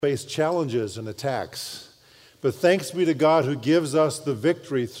face challenges and attacks. But thanks be to God who gives us the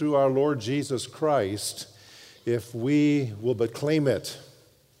victory through our Lord Jesus Christ if we will but claim it.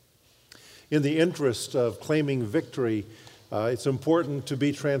 In the interest of claiming victory, it's important to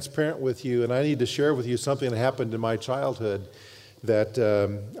be transparent with you, and I need to share with you something that happened in my childhood that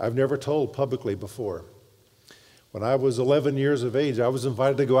I've never told publicly before. When I was 11 years of age, I was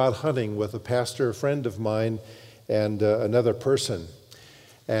invited to go out hunting with a pastor friend of mine and another person.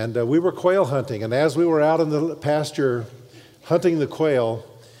 And we were quail hunting, and as we were out in the pasture hunting the quail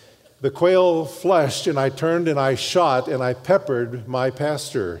flushed, and I turned and I shot, and I peppered my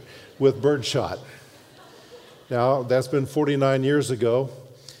pastor with birdshot. Now, that's been 49 years ago,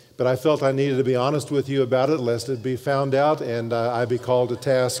 but I felt I needed to be honest with you about it, lest it be found out and I be called to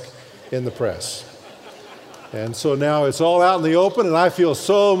task in the press. And so now it's all out in the open, and I feel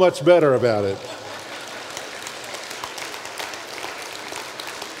so much better about it.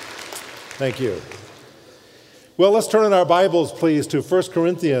 Thank you. Well, let's turn in our Bibles, please, to 1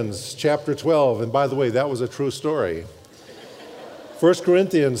 Corinthians chapter 12. And by the way, that was a true story. 1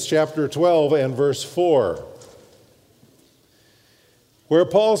 Corinthians chapter 12 and verse 4, where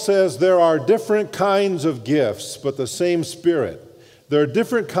Paul says, there are different kinds of gifts, but the same Spirit. There are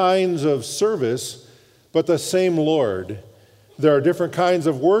different kinds of service, but the same Lord. There are different kinds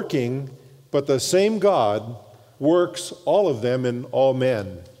of working, but the same God works all of them in all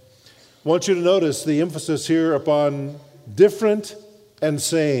men. I want you to notice the emphasis here upon different and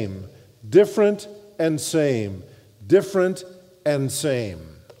same, different and same, different and same.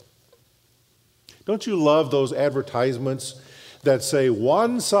 Don't you love those advertisements that say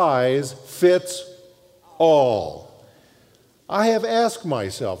one size fits all? I have asked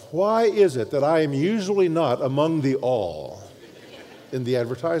myself, why is it that I am usually not among the all in the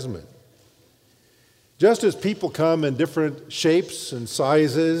advertisement? Just as people come in different shapes and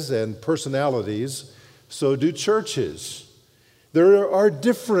sizes and personalities, so do churches. There are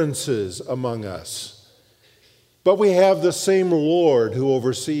differences among us, but we have the same Lord who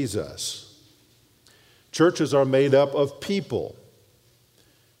oversees us. Churches are made up of people.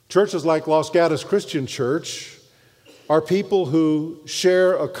 Churches like Los Gatos Christian Church are people who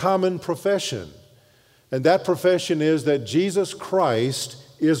share a common profession, and that profession is that Jesus Christ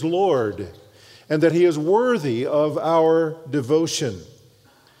is Lord, and that He is worthy of our devotion.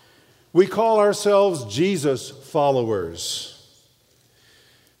 We call ourselves Jesus followers.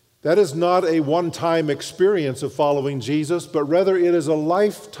 That is not a one-time experience of following Jesus, but rather it is a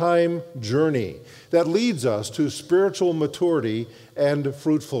lifetime journey that leads us to spiritual maturity and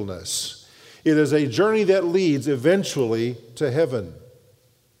fruitfulness. It is a journey that leads eventually to heaven.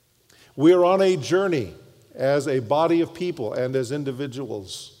 We are on a journey as a body of people and as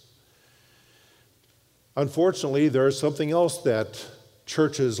individuals. Unfortunately, there is something else that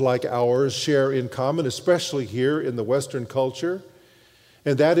churches like ours share in common, especially here in the Western culture,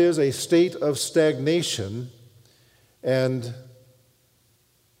 and that is a state of stagnation and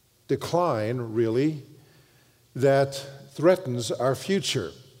decline, really, that threatens our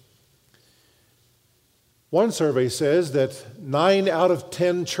future. One survey says that 9 out of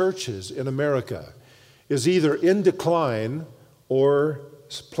 10 churches in America is either in decline or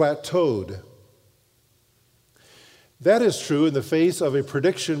plateaued. That is true in the face of a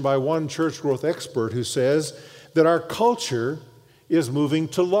prediction by one church growth expert who says that our culture is moving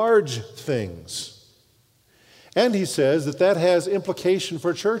to large things. And he says that that has implication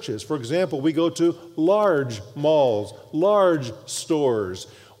for churches. For example, we go to large malls, large stores.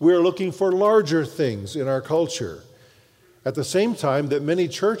 We're looking for larger things in our culture. At the same time that many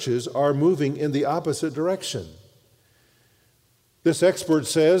churches are moving in the opposite direction. This expert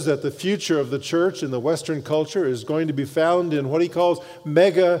says that the future of the church in the Western culture is going to be found in what he calls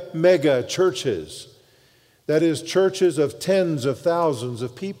mega churches. That is, churches of tens of thousands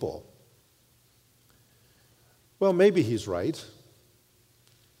of people. Well, maybe he's right.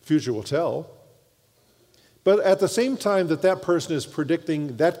 Future will tell. But at the same time that that person is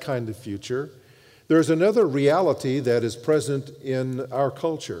predicting that kind of future, there's another reality that is present in our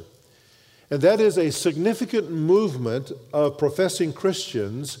culture. And that is a significant movement of professing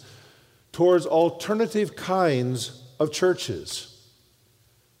Christians towards alternative kinds of churches,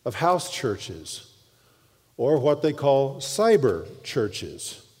 of house churches, or what they call cyber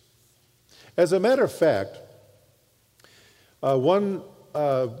churches. As a matter of fact, George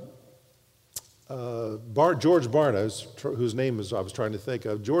Barna, whose name I was trying to think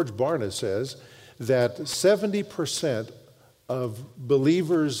of, George Barna says that 70% of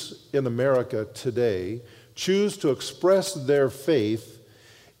believers in America today choose to express their faith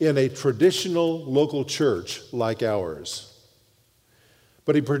in a traditional local church like ours.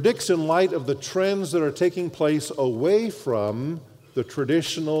 But he predicts, in light of the trends that are taking place away from the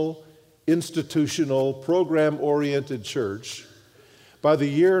traditional, institutional, program-oriented church, by the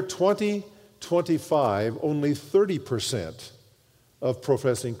year 2025, only 30% of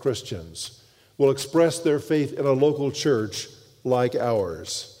professing Christians will express their faith in a local church like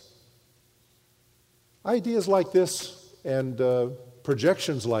ours. Ideas like this and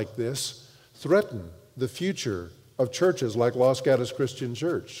projections like this threaten the future of churches like Los Gatos Christian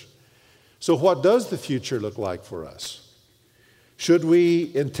Church. So what does the future look like for us? Should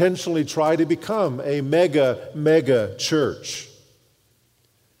we intentionally try to become a mega church?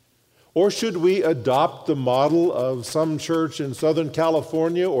 Or should we adopt the model of some church in Southern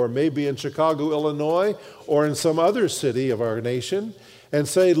California, or maybe in Chicago, Illinois, or in some other city of our nation, and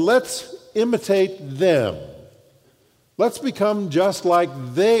say, let's imitate them. Let's become just like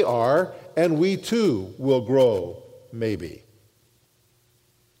they are, and we too will grow, maybe.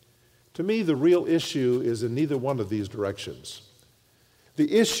 To me, the real issue is in neither one of these directions.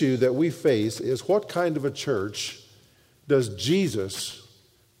 The issue that we face is, what kind of a church does Jesus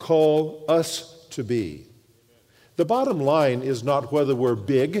call us to be? The bottom line is not whether we're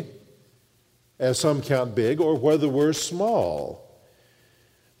big, as some count big, or whether we're small.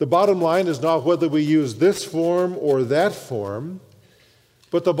 The bottom line is not whether we use this form or that form,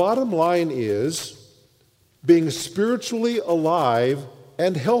 but the bottom line is being spiritually alive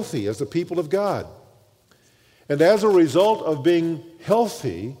and healthy as the people of God. And as a result of being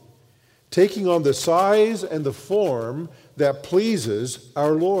healthy, taking on the size and the form that pleases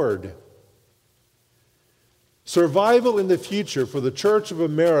our Lord. Survival in the future for the Church of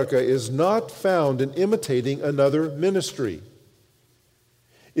America is not found in imitating another ministry.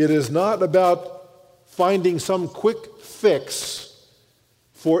 It is not about finding some quick fix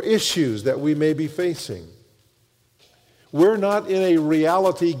for issues that we may be facing. We're not in a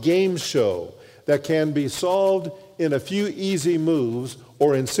reality game show that can be solved in a few easy moves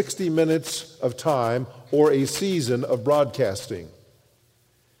or in 60 minutes of time or a season of broadcasting.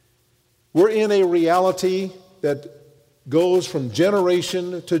 We're in a reality that goes from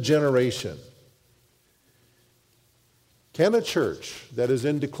generation to generation. Can a church that is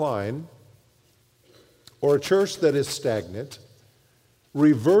in decline or a church that is stagnant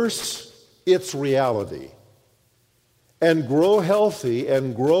reverse its reality and grow healthy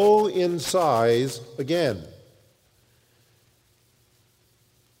and grow in size again?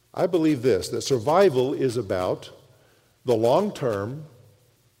 I believe this, that survival is about the long-term,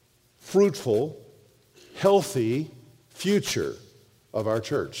 fruitful, healthy future of our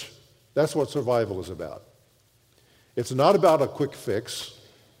church. That's what survival is about. It's not about a quick fix.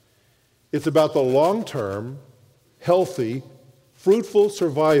 It's about the long-term, healthy, fruitful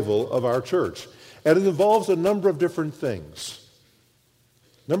survival of our church. And it involves a number of different things.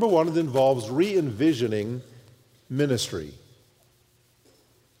 Number one, it involves re-envisioning ministry.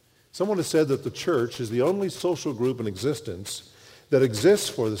 Someone has said that the church is the only social group in existence that exists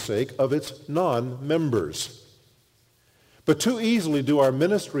for the sake of its non-members. But too easily do our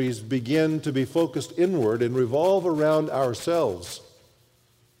ministries begin to be focused inward and revolve around ourselves.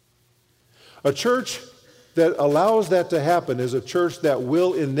 A church that allows that to happen is a church that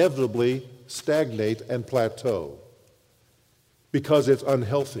will inevitably stagnate and plateau because it's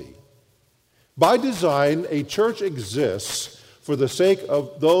unhealthy. By design, a church exists for the sake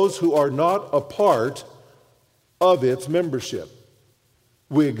of those who are not a part of its membership.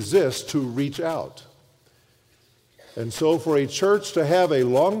 We exist to reach out. And so for a church to have a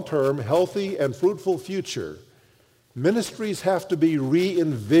long-term, healthy, and fruitful future, ministries have to be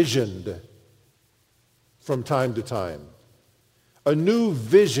re-envisioned from time to time. A new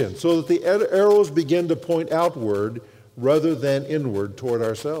vision so that the arrows begin to point outward rather than inward toward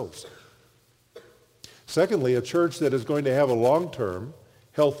ourselves. Secondly, a church that is going to have a long-term,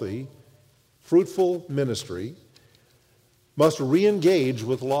 healthy, fruitful ministry must re-engage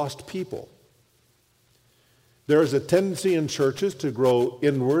with lost people. There is a tendency in churches to grow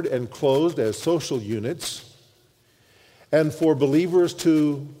inward and closed as social units, and for believers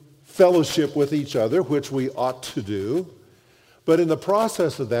to fellowship with each other, which we ought to do, but in the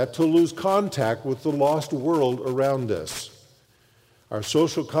process of that, to lose contact with the lost world around us. Our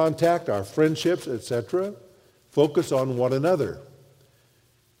social contact, our friendships, etc., focus on one another.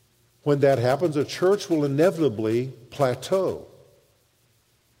 When that happens, a church will inevitably plateau.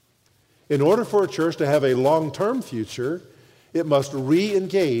 In order for a church to have a long-term future, it must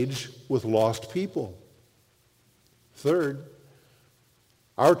re-engage with lost people. Third,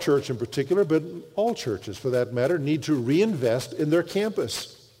 our church in particular, but all churches for that matter, need to reinvest in their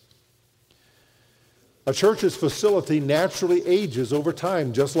campus. A church's facility naturally ages over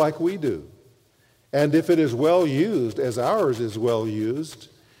time, just like we do. And if it is well used, as ours is well used,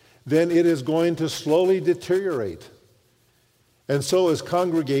 then it is going to slowly deteriorate. And so as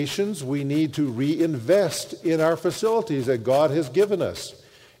congregations, we need to reinvest in our facilities that God has given us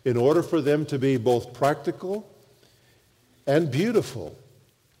in order for them to be both practical and beautiful,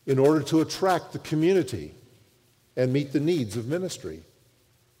 in order to attract the community and meet the needs of ministry.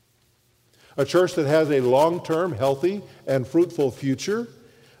 A church that has a long-term, healthy, and fruitful future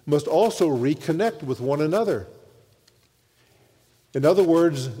must also reconnect with one another. In other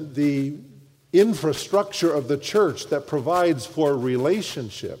words, the infrastructure of the church that provides for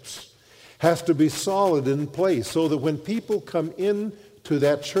relationships has to be solid in place so that when people come into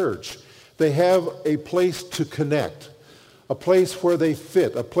that church, they have a place to connect, a place where they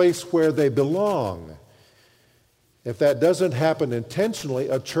fit, a place where they belong. If that doesn't happen intentionally,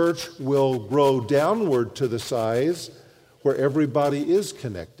 a church will grow downward to the size where everybody is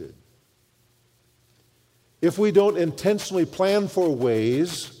connected. If we don't intentionally plan for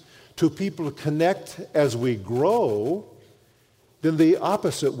ways to people to connect as we grow, then the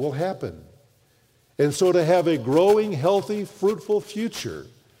opposite will happen. And so to have a growing, healthy, fruitful future,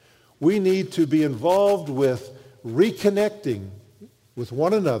 we need to be involved with reconnecting with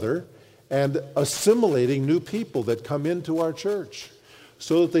one another and assimilating new people that come into our church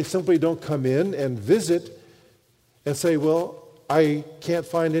so that they simply don't come in and visit and say, well, I can't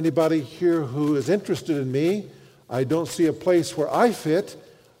find anybody here who is interested in me. I don't see a place where I fit.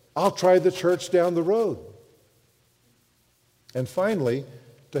 I'll try the church down the road. And finally,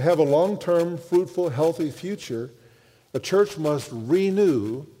 to have a long-term, fruitful, healthy future, a church must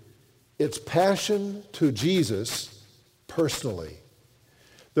renew its passion to Jesus personally.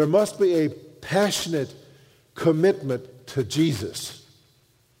 There must be a passionate commitment to Jesus.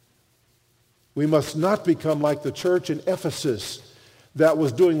 We must not become like the church in Ephesus that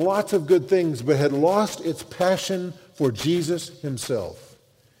was doing lots of good things but had lost its passion for Jesus himself.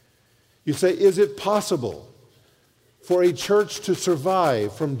 You say, is it possible for a church to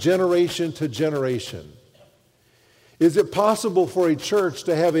survive from generation to generation? Is it possible for a church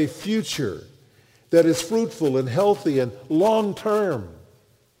to have a future that is fruitful and healthy and long-term?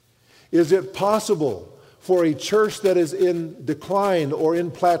 Is it possible for a church that is in decline or in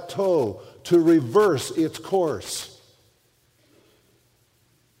plateau to reverse its course?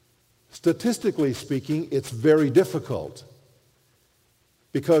 Statistically speaking, it's very difficult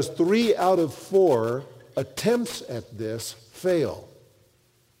because 3 out of 4 attempts at this fail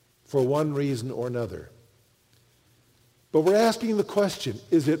for one reason or another. But we're asking the question,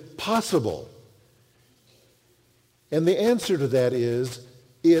 is it possible? And the answer to that is,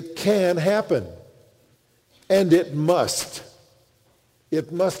 it can happen. And it must.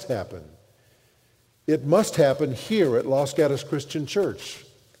 It must happen. It must happen here at Los Gatos Christian Church.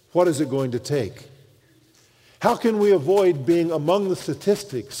 What is it going to take? How can we avoid being among the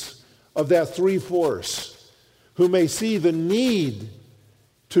statistics of that 3/4 who may see the need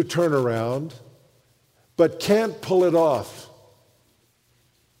to turn around but can't pull it off?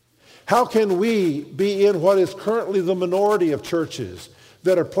 How can we be in what is currently the minority of churches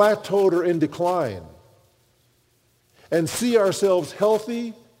that are plateaued or in decline and see ourselves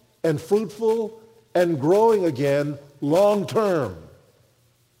healthy and fruitful and growing again long term?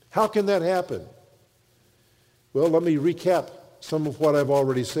 How can that happen? Well, let me recap some of what I've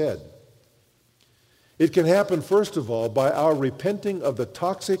already said. It can happen, first of all, by our repenting of the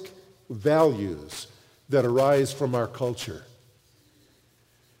toxic values that arise from our culture.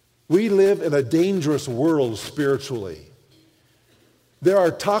 We live in a dangerous world spiritually. There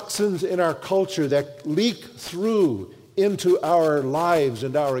are toxins in our culture that leak through into our lives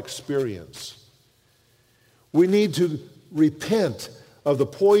and our experience. We need to repent of the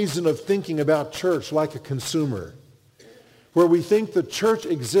poison of thinking about church like a consumer, where we think the church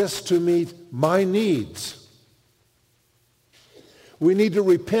exists to meet my needs. We need to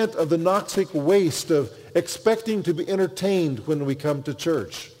repent of the toxic waste of expecting to be entertained when we come to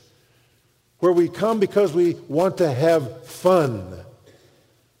church, where we come because we want to have fun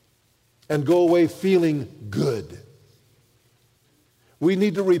and go away feeling good. We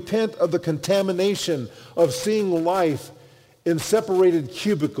need to repent of the contamination of seeing life in separated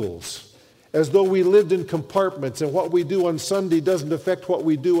cubicles, as though we lived in compartments and what we do on Sunday doesn't affect what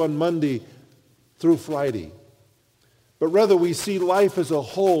we do on Monday through Friday. But rather we see life as a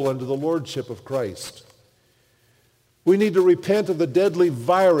whole under the lordship of Christ. We need to repent of the deadly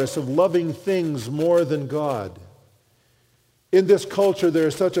virus of loving things more than God. In this culture, there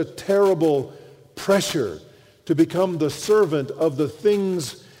is such a terrible pressure to become the servant of the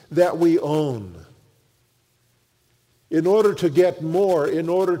things that we own. In order to get more, in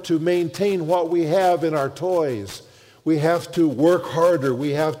order to maintain what we have in our toys, we have to work harder.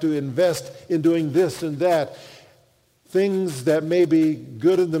 We have to invest in doing this and that. Things that may be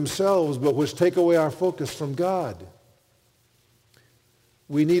good in themselves, but which take away our focus from God.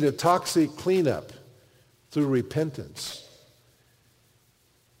 We need a toxic cleanup through repentance.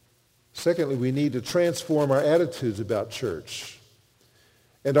 Secondly, we need to transform our attitudes about church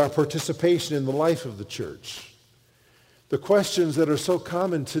and our participation in the life of the church. The questions that are so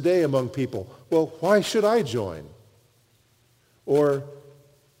common today among people, well, why should I join? Or,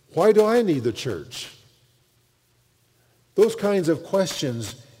 why do I need the church? Those kinds of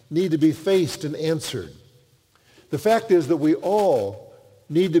questions need to be faced and answered. The fact is that we all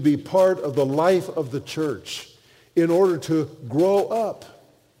need to be part of the life of the church in order to grow up.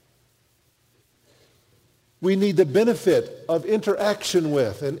 We need the benefit of interaction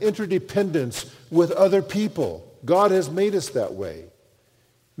with and interdependence with other people. God has made us that way,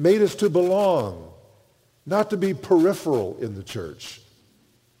 made us to belong, not to be peripheral in the church.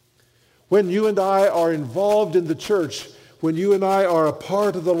 When you and I are involved in the church, when you and I are a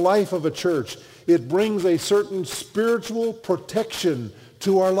part of the life of a church, it brings a certain spiritual protection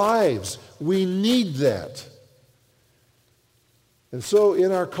to our lives. We need that. And so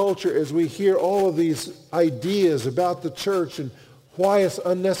in our culture, as we hear all of these ideas about the church and why it's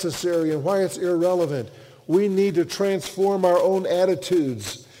unnecessary and why it's irrelevant, we need to transform our own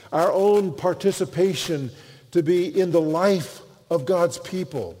attitudes, our own participation to be in the life of God's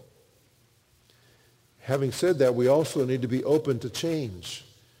people. Having said that, we also need to be open to change.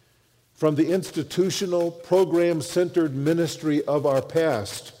 From the institutional, program-centered ministry of our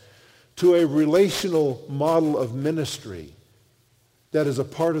past to a relational model of ministry that is a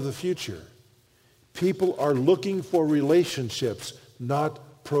part of the future. People are looking for relationships,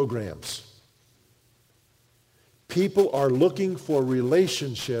 not programs. People are looking for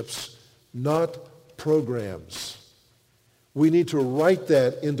relationships, not programs. We need to write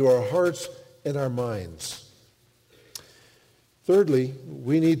that into our hearts and our minds. Thirdly,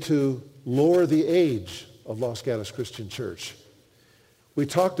 we need to lower the age of Los Gatos Christian Church. We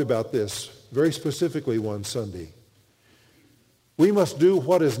talked about this very specifically one Sunday. We must do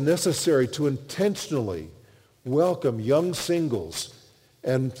what is necessary to intentionally welcome young singles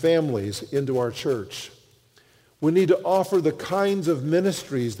and families into our church. We need to offer the kinds of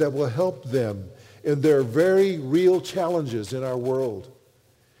ministries that will help them in their very real challenges in our world.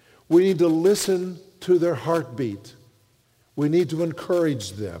 We need to listen to their heartbeat. We need to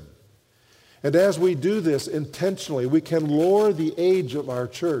encourage them. And as we do this intentionally, we can lower the age of our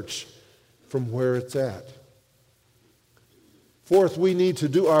church from where it's at. Fourth, we need to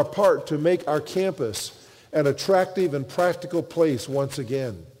do our part to make our campus an attractive and practical place once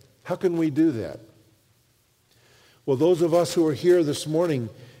again. How can we do that? Well, those of us who are here this morning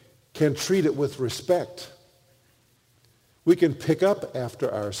can treat it with respect. We can pick up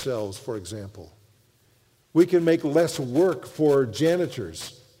after ourselves, for example. We can make less work for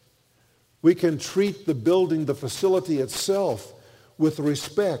janitors. We can treat the building, the facility itself, with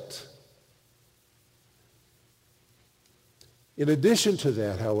respect. In addition to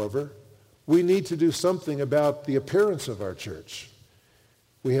that, however, we need to do something about the appearance of our church.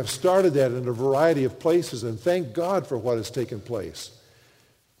 We have started that in a variety of places, and thank God for what has taken place.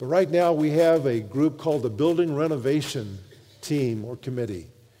 But right now we have a group called the Building Renovation Team or Committee,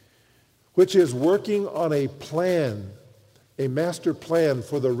 which is working on a plan, a master plan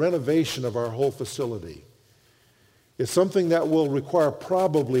for the renovation of our whole facility. It's something that will require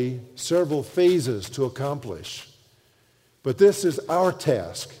probably several phases to accomplish. But this is our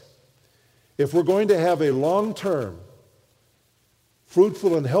task. If we're going to have a long-term,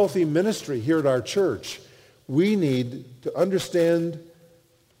 fruitful and healthy ministry here at our church, we need to understand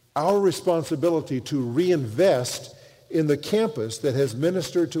our responsibility to reinvest in the campus that has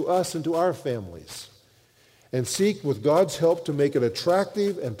ministered to us and to our families, and seek with God's help to make it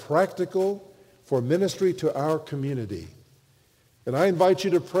attractive and practical for ministry to our community. And I invite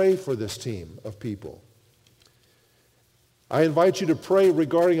you to pray for this team of people. I invite you to pray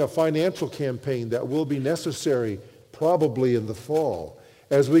regarding a financial campaign that will be necessary probably in the fall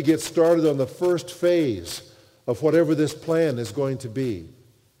as we get started on the first phase of whatever this plan is going to be.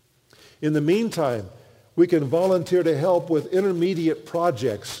 In the meantime, we can volunteer to help with intermediate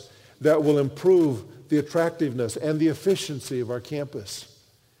projects that will improve the attractiveness and the efficiency of our campus.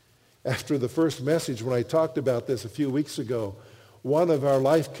 After the first message, when I talked about this a few weeks ago, one of our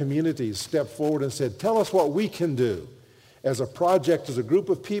life communities stepped forward and said, "Tell us what we can do as a project, as a group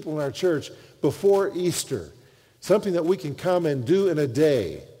of people in our church before Easter, something that we can come and do in a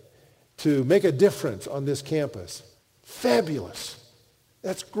day to make a difference on this campus." Fabulous.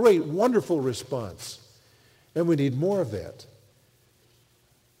 That's great, wonderful response. And we need more of that.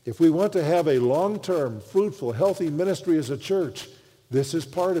 If we want to have a long-term, fruitful, healthy ministry as a church, this is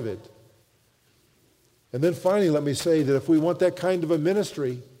part of it. And then finally, let me say that if we want that kind of a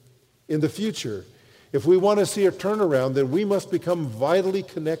ministry in the future, if we want to see a turnaround, then we must become vitally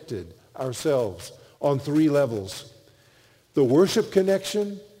connected ourselves on 3 levels. The worship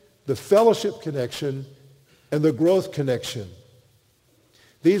connection, the fellowship connection, and the growth connection.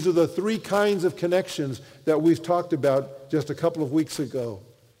 These are the 3 kinds of connections that we've talked about just a couple of weeks ago.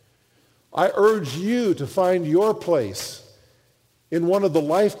 I urge you to find your place in one of the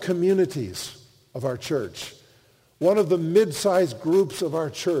life communities of our church, one of the mid-sized groups of our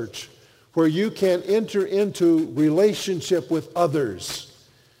church, where you can enter into relationship with others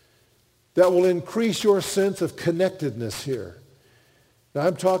that will increase your sense of connectedness here. Now,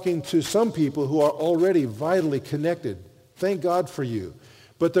 I'm talking to some people who are already vitally connected. Thank God for you.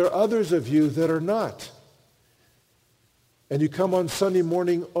 But there are others of you that are not. And you come on Sunday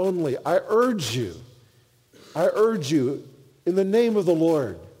morning only. I urge you in the name of the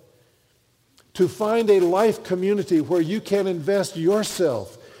Lord to find a life community where you can invest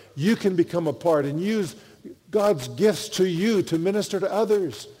yourself. You can become a part and use God's gifts to you to minister to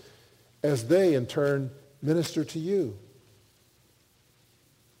others as they in turn minister to you.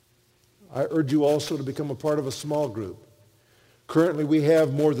 I urge you also to become a part of a small group. Currently, we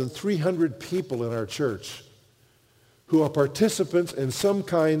have more than 300 people in our church who are participants in some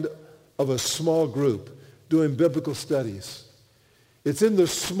kind of a small group doing biblical studies. It's in the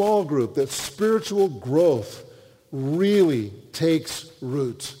small group that spiritual growth really takes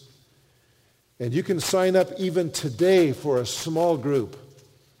root. And you can sign up even today for a small group,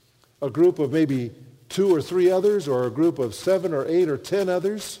 a group of maybe 2 or 3 others, or a group of 7 or 8 or 10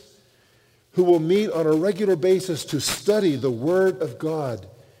 others who will meet on a regular basis to study the Word of God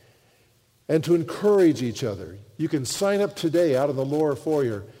and to encourage each other. You can sign up today out in the lower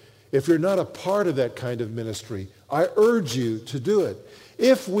foyer. If you're not a part of that kind of ministry, I urge you to do it.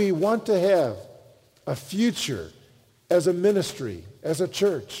 If we want to have a future as a ministry, as a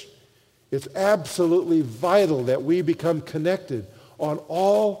church, it's absolutely vital that we become connected on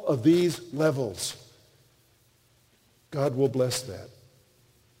all of these levels. God will bless that.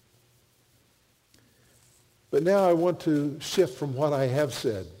 But now I want to shift from what I have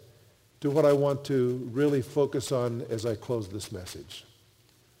said to what I want to really focus on as I close this message.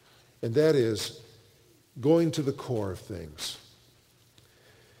 And that is going to the core of things.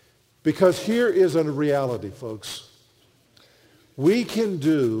 Because here is a reality, folks. We can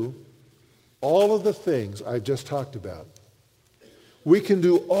do all of the things I've just talked about. We can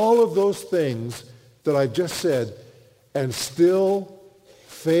do all of those things that I've just said and still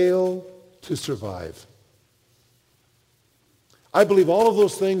fail to survive. I believe all of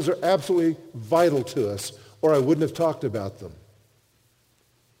those things are absolutely vital to us, or I wouldn't have talked about them.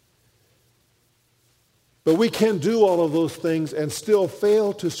 But we can do all of those things and still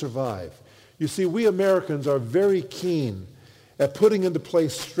fail to survive. You see, we Americans are very keen at putting into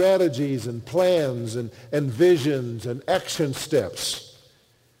place strategies and plans and visions and action steps.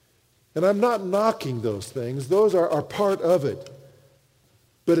 And I'm not knocking those things. Those are part of it.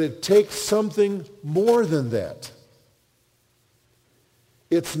 But it takes something more than that.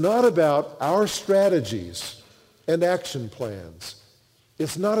 It's not about our strategies and action plans.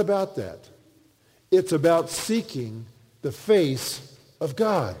 It's not about that. It's about seeking the face of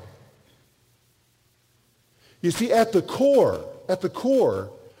God. You see, at the core,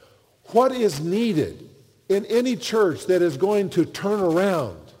 what is needed in any church that is going to turn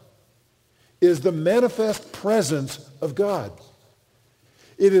around is the manifest presence of God.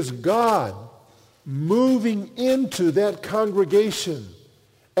 It is God moving into that congregation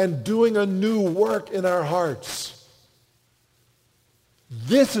and doing a new work in our hearts.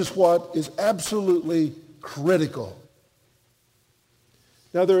 This is what is absolutely critical.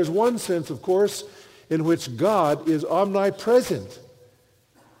 Now, there is one sense, of course, in which God is omnipresent.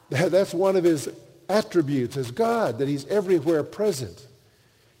 That's one of his attributes as God, that he's everywhere present.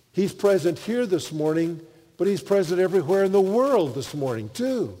 He's present here this morning, but he's present everywhere in the world this morning,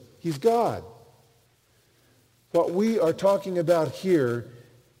 too. He's God. What we are talking about here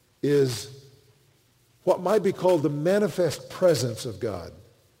is what might be called the manifest presence of God.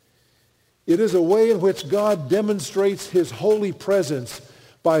 It is a way in which God demonstrates his holy presence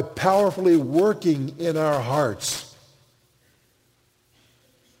by powerfully working in our hearts.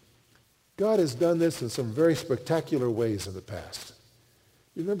 God has done this in some very spectacular ways in the past.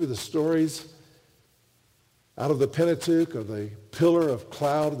 You remember the stories out of the Pentateuch of the pillar of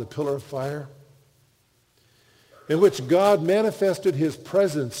cloud and the pillar of fire? in which God manifested his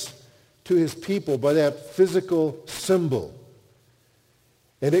presence to his people by that physical symbol.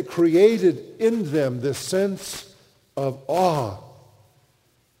 And it created in them this sense of awe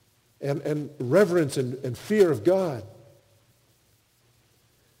and reverence and fear of God.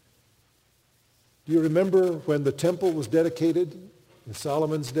 Do you remember when the temple was dedicated in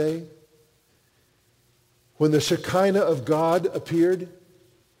Solomon's day? When the Shekinah of God appeared?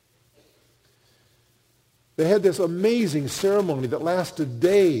 They had this amazing ceremony that lasted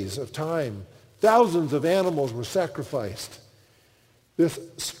days of time. Thousands of animals were sacrificed. This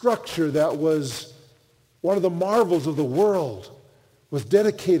structure that was one of the marvels of the world was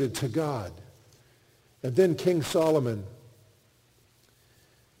dedicated to God. And then King Solomon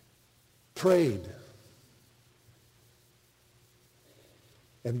prayed,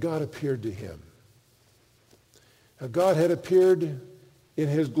 and God appeared to him. Now, God had appeared in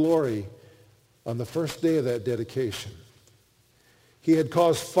his glory on the first day of that dedication. He had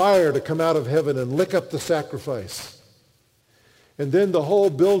caused fire to come out of heaven and lick up the sacrifice. And then the whole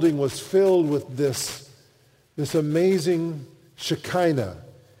building was filled with this amazing Shekinah,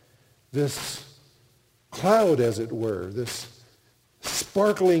 this cloud, as it were, this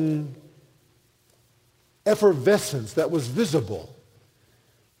sparkling effervescence that was visible.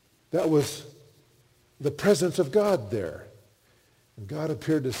 That was the presence of God there. And God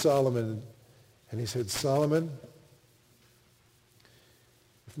appeared to Solomon, and he said, Solomon,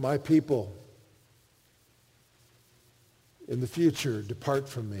 if my people in the future depart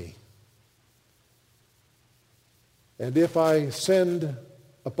from me, and if I send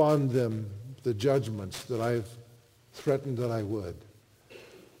upon them the judgments that I've threatened that I would,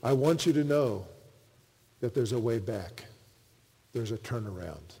 I want you to know that there's a way back. There's a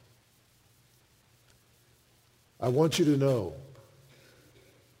turnaround. I want you to know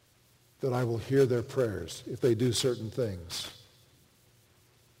that I will hear their prayers if they do certain things.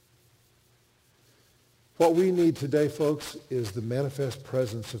 What we need today, folks, is the manifest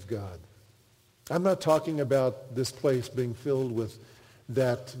presence of God. I'm not talking about this place being filled with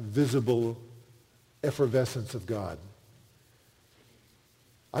that visible effervescence of God.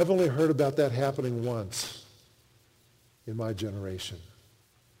 I've only heard about that happening once in my generation.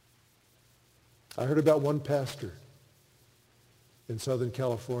 I heard about one pastor in Southern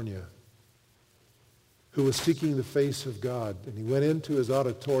California who was seeking the face of God, and he went into his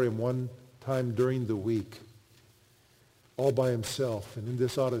auditorium one time during the week all by himself, and in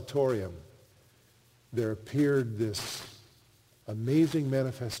this auditorium there appeared this amazing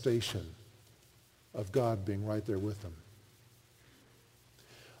manifestation of God being right there with him.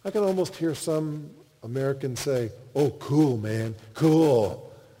 I can almost hear some Americans say, oh, cool, man,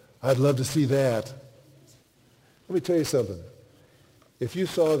 cool. I'd love to see that. Let me tell you something. If you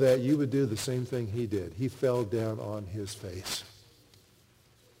saw that, you would do the same thing he did. He fell down on his face.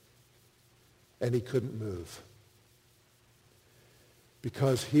 And he couldn't move.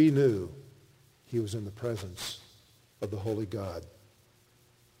 Because he knew he was in the presence of the Holy God.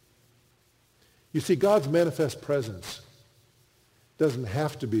 You see, God's manifest presence doesn't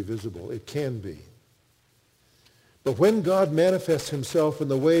have to be visible. It can be. But when God manifests himself in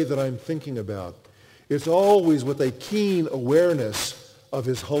the way that I'm thinking about, it's always with a keen awareness of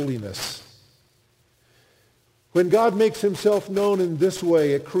his holiness. When God makes himself known in this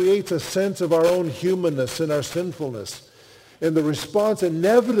way, it creates a sense of our own humanness and our sinfulness. And the response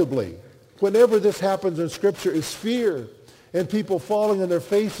inevitably, whenever this happens in Scripture, is fear and people falling on their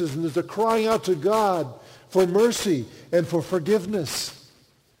faces, and there's a crying out to God for mercy and for forgiveness.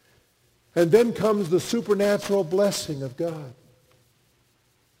 And then comes the supernatural blessing of God.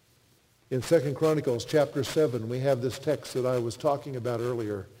 In 2 Chronicles chapter 7, we have this text that I was talking about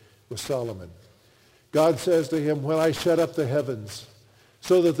earlier with Solomon. God says to him, when I shut up the heavens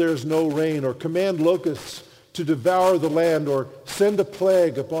so that there's no rain, or command locusts to devour the land, or send a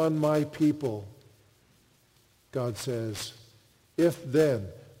plague upon my people, God says, if then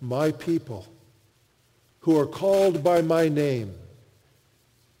my people who are called by my name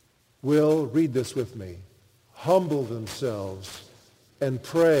will, read this with me, humble themselves and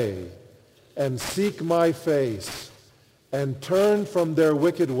pray and seek my face and turn from their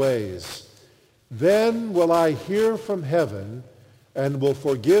wicked ways, then will I hear from heaven and will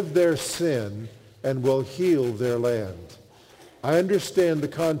forgive their sin and will heal their land. I understand the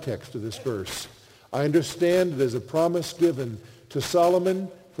context of this verse. I understand it as a promise given to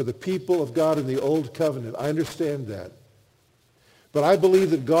Solomon for the people of God in the Old Covenant. I understand that. But I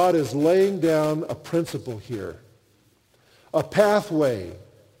believe that God is laying down a principle here, a pathway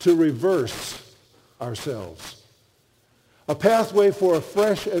to reverse ourselves, a pathway for a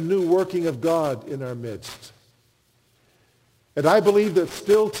fresh and new working of God in our midst. And I believe that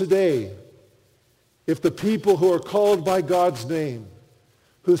still today, if the people who are called by God's name,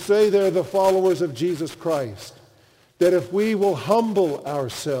 who say they're the followers of Jesus Christ, that if we will humble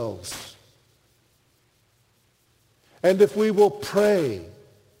ourselves, and if we will pray,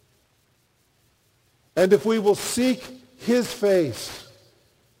 and if we will seek his face,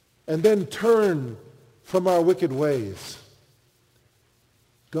 and then turn from our wicked ways,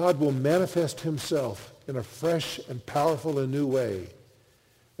 God will manifest himself in a fresh and powerful and new way,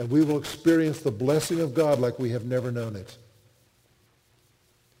 and we will experience the blessing of God like we have never known it.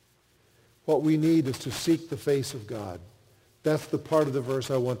 What we need is to seek the face of God. That's the part of the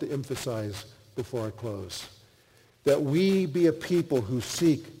verse I want to emphasize before I close. That we be a people who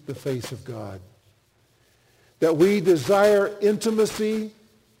seek the face of God. That we desire intimacy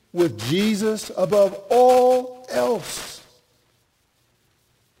with Jesus above all else.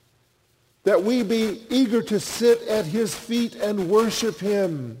 That we be eager to sit at his feet and worship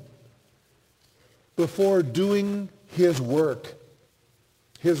him before doing his work.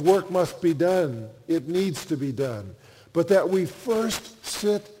 His work must be done. It needs to be done. But that we first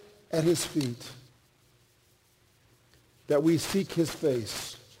sit at his feet. That we seek his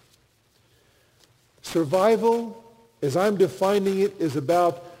face. Survival, as I'm defining it, is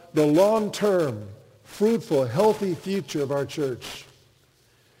about the long-term, fruitful, healthy future of our church.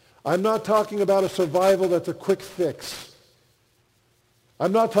 I'm not talking about a survival that's a quick fix.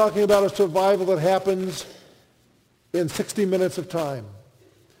 I'm not talking about a survival that happens in 60 minutes of time.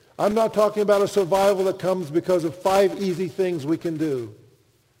 I'm not talking about a survival that comes because of 5 easy things we can do.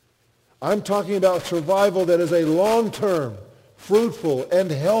 I'm talking about survival that is a long-term, fruitful,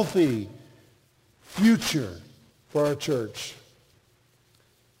 and healthy future for our church.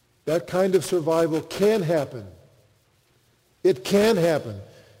 That kind of survival can happen. It can happen.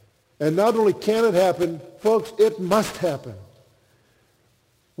 And not only can it happen, folks, it must happen.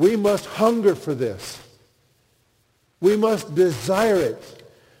 We must hunger for this. We must desire it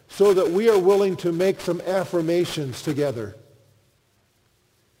so that we are willing to make some affirmations together.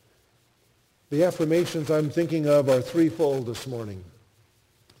 The affirmations I'm thinking of are threefold this morning.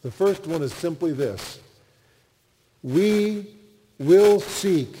 The first one is simply this: we will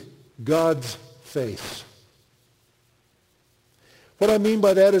seek God's face. What I mean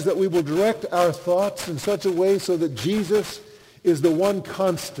by that is that we will direct our thoughts in such a way so that Jesus is the one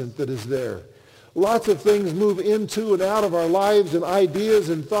constant that is there. Lots of things move into and out of our lives and ideas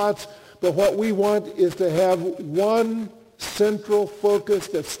and thoughts, but what we want is to have one central focus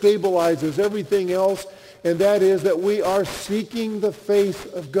that stabilizes everything else, and that is that we are seeking the face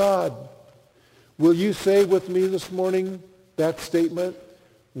of God. Will you say with me this morning that statement?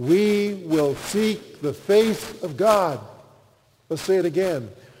 We will seek the face of God. Let's say it again.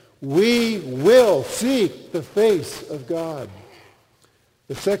 We will seek the face of God.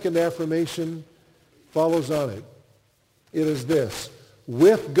 The second affirmation follows on it. It is this: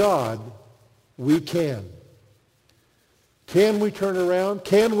 with God, we can. Can we turn around?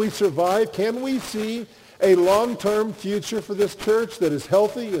 Can we survive? Can we see a long-term future for this church that is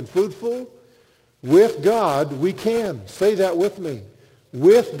healthy and fruitful? With God, we can. Say that with me.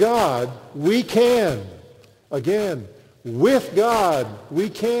 With God, we can. Again, with God, we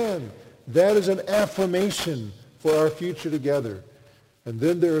can. That is an affirmation for our future together. And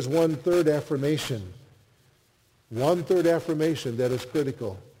then there is one third affirmation. One third affirmation that is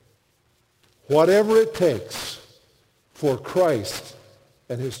critical. Whatever it takes for Christ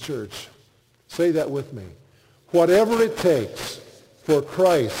and his church. Say that with me. Whatever it takes for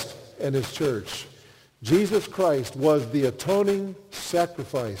Christ and his church. Jesus Christ was the atoning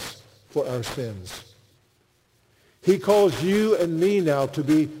sacrifice for our sins. He calls you and me now to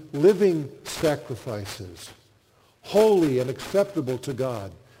be living sacrifices, holy and acceptable to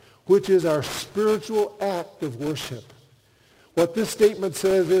God, which is our spiritual act of worship. What this statement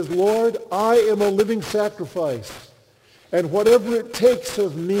says is, Lord, I am a living sacrifice, and whatever it takes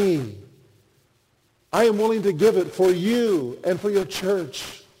of me, I am willing to give it for you and for your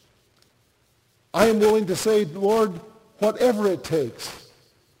church. I am willing to say, Lord, whatever it takes,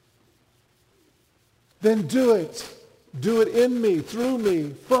 then do it. Do it in me, through me,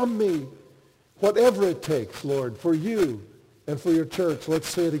 from me. Whatever it takes, Lord, for you and for your church. Let's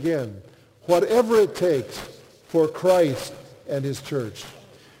say it again. Whatever it takes for Christ and his church.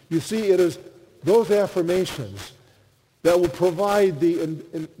 You see, it is those affirmations that will provide the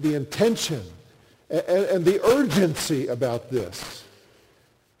intention and the urgency about this.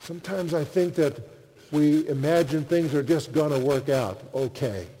 Sometimes I think that we imagine things are just going to work out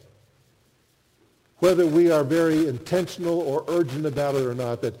okay. Whether we are very intentional or urgent about it or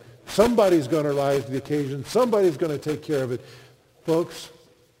not, that somebody's going to rise to the occasion, somebody's going to take care of it. Folks,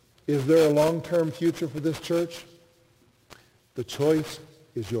 is there a long-term future for this church? The choice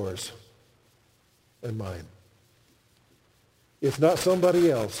is yours and mine. It's not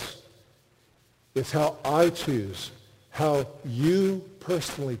somebody else. It's how I choose, how you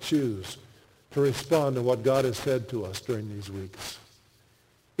personally choose to respond to what God has said to us during these weeks.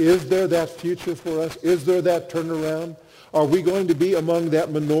 Is there that future for us? Is there that turnaround? Are we going to be among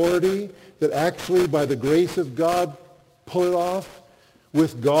that minority that actually, by the grace of God, pull it off?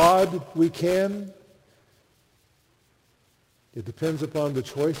 With God, we can. It depends upon the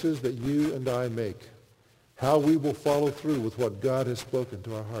choices that you and I make, how we will follow through with what God has spoken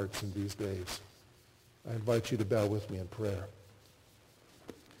to our hearts in these days. I invite you to bow with me in prayer.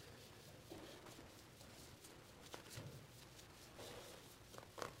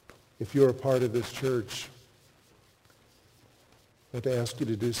 If you're a part of this church, I want to ask you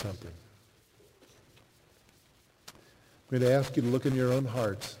to do something. I'm going to ask you to look in your own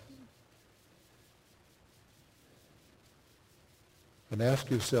hearts and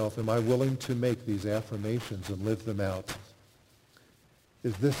ask yourself, am I willing to make these affirmations and live them out?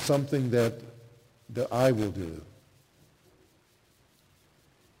 Is this something that I will do?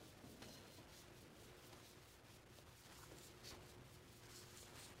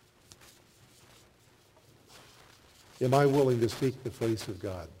 Am I willing to seek the face of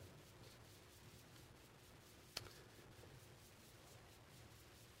God?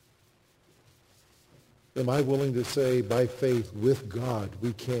 Am I willing to say, by faith, with God,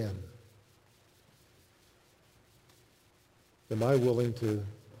 we can? Am I willing to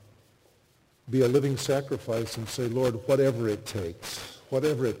be a living sacrifice and say, Lord, whatever it takes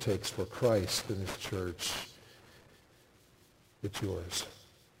for Christ and his church, it's yours.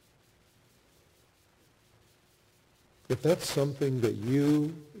 If that's something that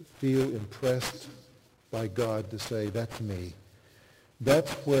you feel impressed by God to say, that's me,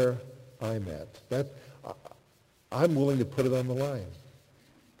 that's where I'm at. I'm willing to put it on the line.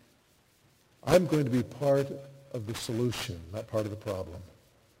 I'm going to be part of the solution, not part of the problem.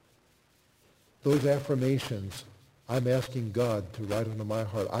 Those affirmations, I'm asking God to write onto my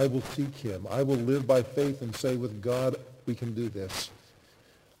heart. I will seek him. I will live by faith and say, with God, we can do this.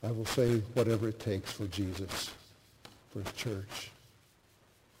 I will say whatever it takes for Jesus, for his church.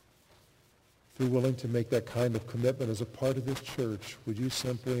 If you're willing to make that kind of commitment as a part of this church, would you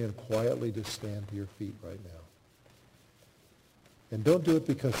simply and quietly just stand to your feet right now? And don't do it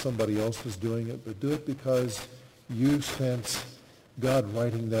because somebody else is doing it, but do it because you sense God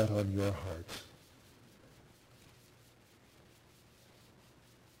writing that on your heart.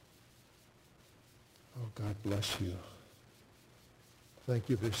 Oh, God bless you. Thank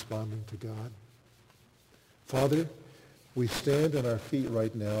you for responding to God. Father, we stand on our feet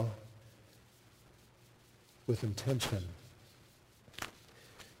right now with intention.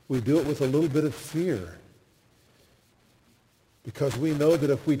 We do it with a little bit of fear, because we know that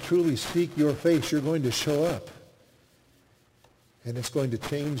if we truly seek your face, you're going to show up. And it's going to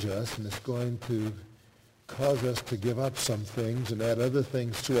change us, and it's going to cause us to give up some things and add other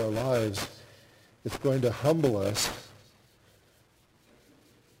things to our lives. It's going to humble us.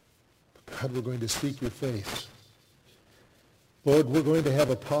 God, we're going to seek your face. Lord, we're going to have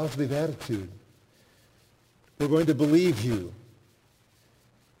a positive attitude. We're going to believe you.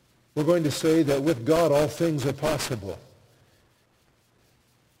 We're going to say that with God all things are possible.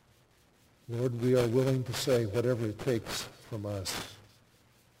 Lord, we are willing to say whatever it takes from us.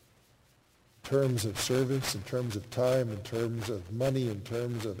 In terms of service, in terms of time, in terms of money, in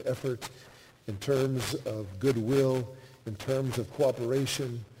terms of effort, in terms of goodwill, in terms of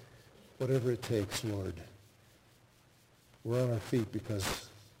cooperation, whatever it takes, Lord. We're on our feet because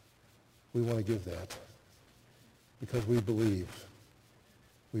we want to give that. Because we believe.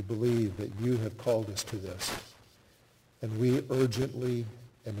 We believe that you have called us to this. And we urgently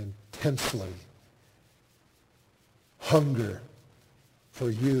and intensely hunger for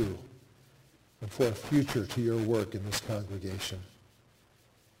you and for a future to your work in this congregation.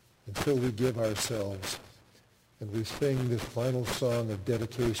 Until we give ourselves and we sing this final song of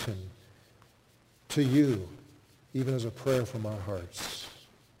dedication to you, even as a prayer from our hearts.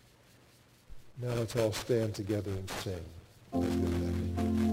 Now let's all stand together and sing.